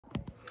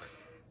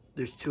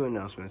There's two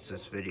announcements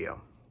this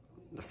video.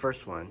 The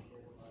first one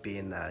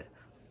being that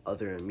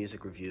other than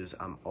music reviews,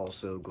 I'm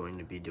also going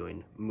to be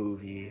doing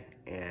movie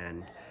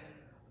and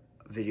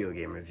video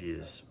game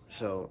reviews.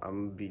 So I'm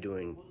going to be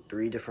doing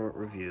 3 different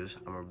reviews.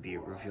 I'm going to be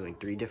reviewing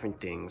 3 different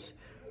things.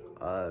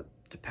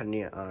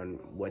 Depending on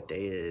what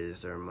day it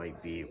is, there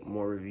might be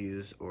more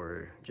reviews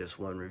or just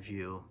 1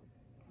 review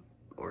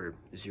or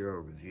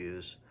 0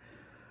 reviews.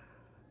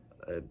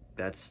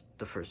 That's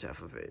the first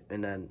half of it.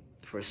 And then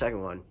for the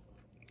second one,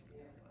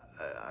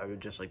 I would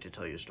just like to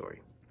tell you a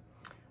story.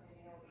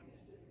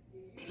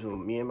 So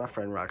me and my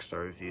friend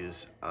Rockstar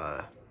Reviews,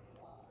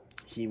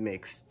 he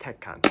makes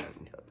tech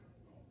content.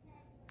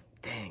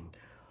 Dang.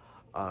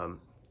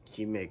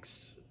 He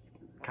makes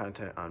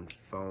content on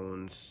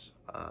phones,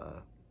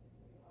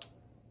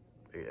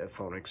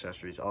 phone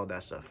accessories, all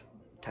that stuff.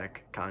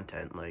 Tech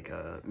content, like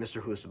Mr.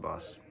 Who's the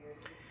Boss.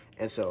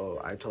 And so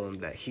I told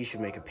him that he should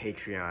make a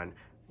Patreon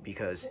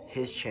because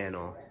his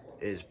channel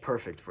is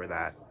perfect for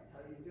that.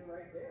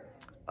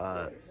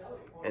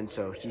 And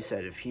so he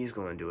said if he's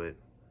going to do it,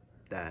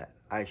 that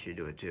I should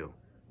do it too.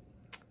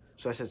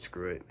 So I said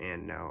screw it,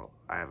 and now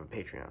I have a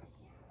Patreon.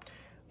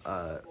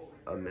 A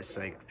Miss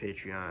Psych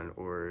Patreon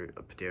or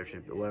a potato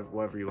chip,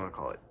 whatever you want to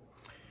call it.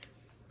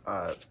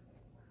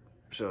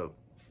 So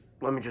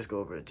let me just go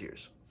over the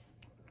tiers.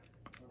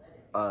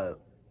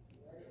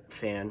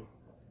 Fan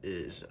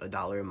is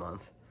 $1 a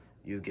month.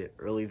 You get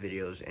early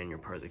videos and you're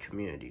part of the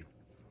community.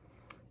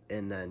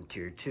 And then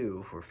tier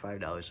 2 for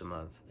 $5 a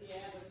month.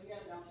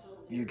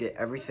 You get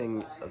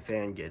everything a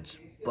fan gets,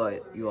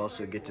 but you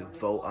also get to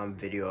vote on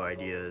video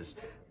ideas.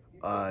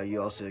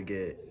 You also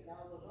get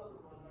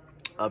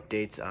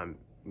updates on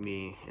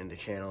me and the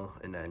channel,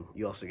 and then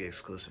you also get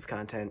exclusive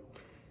content.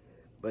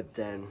 But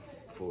then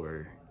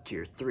for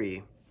tier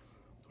 3,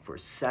 for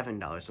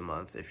 $7 a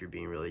month, if you're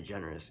being really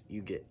generous,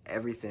 you get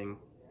everything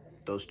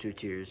those 2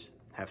 tiers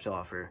have to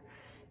offer,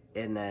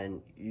 and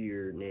then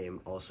your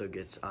name also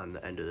gets on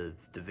the end of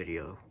the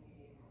video.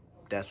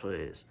 That's what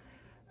it is.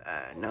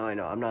 Now I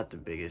know I'm not the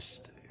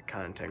biggest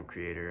content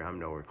creator, I'm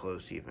nowhere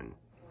close even,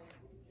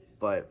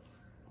 but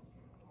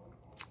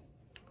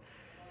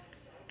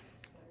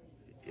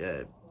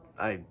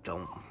I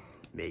don't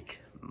make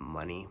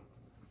money,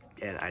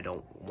 and I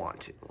don't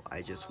want to.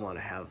 I just want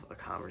to have a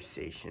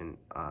conversation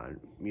on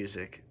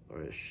music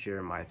or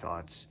share my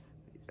thoughts.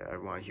 I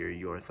want to hear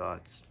your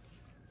thoughts.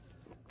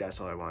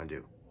 That's all I want to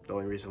do. The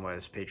only reason why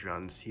this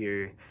Patreon's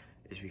here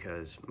is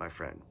because my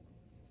friend.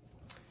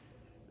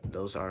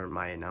 Those are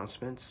my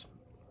announcements.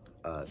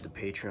 The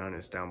Patreon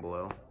is down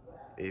below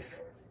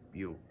if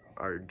you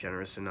are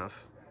generous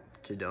enough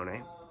to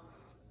donate.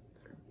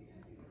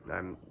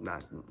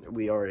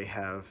 We already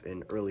have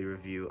an early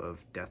review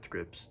of Death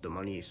Grips, the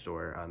money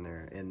store, on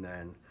there, and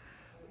then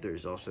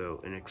there's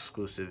also an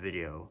exclusive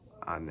video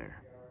on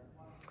there.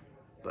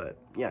 But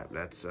yeah,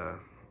 that's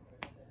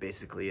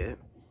basically it.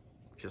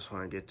 Just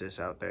want to get this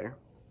out there,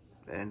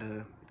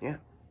 and yeah,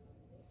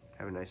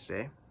 have a nice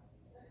day.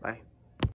 Bye.